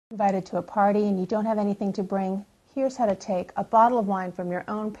Invited to a party and you don't have anything to bring, here's how to take a bottle of wine from your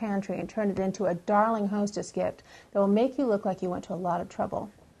own pantry and turn it into a darling hostess gift that will make you look like you went to a lot of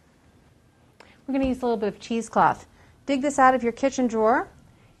trouble. We're going to use a little bit of cheesecloth. Dig this out of your kitchen drawer,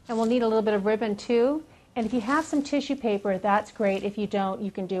 and we'll need a little bit of ribbon too. And if you have some tissue paper, that's great. If you don't,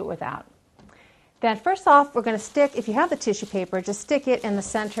 you can do it without. Then first off, we're going to stick, if you have the tissue paper, just stick it in the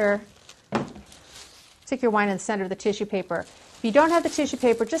center. Stick your wine in the center of the tissue paper. If you don't have the tissue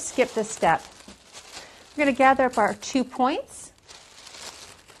paper, just skip this step. We're going to gather up our 2 points,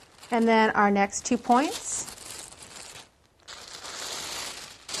 and then our next 2 points,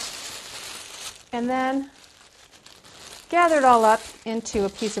 and then gather it all up into a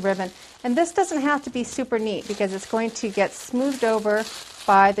piece of ribbon. And this doesn't have to be super neat because it's going to get smoothed over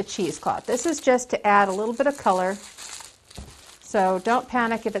by the cheesecloth. This is just to add a little bit of color, so don't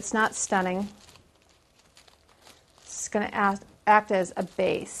panic if it's not stunning. It's going to act as a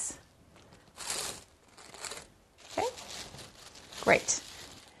base. Okay, great.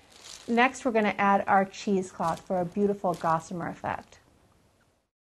 Next we're going to add our cheesecloth for a beautiful gossamer effect.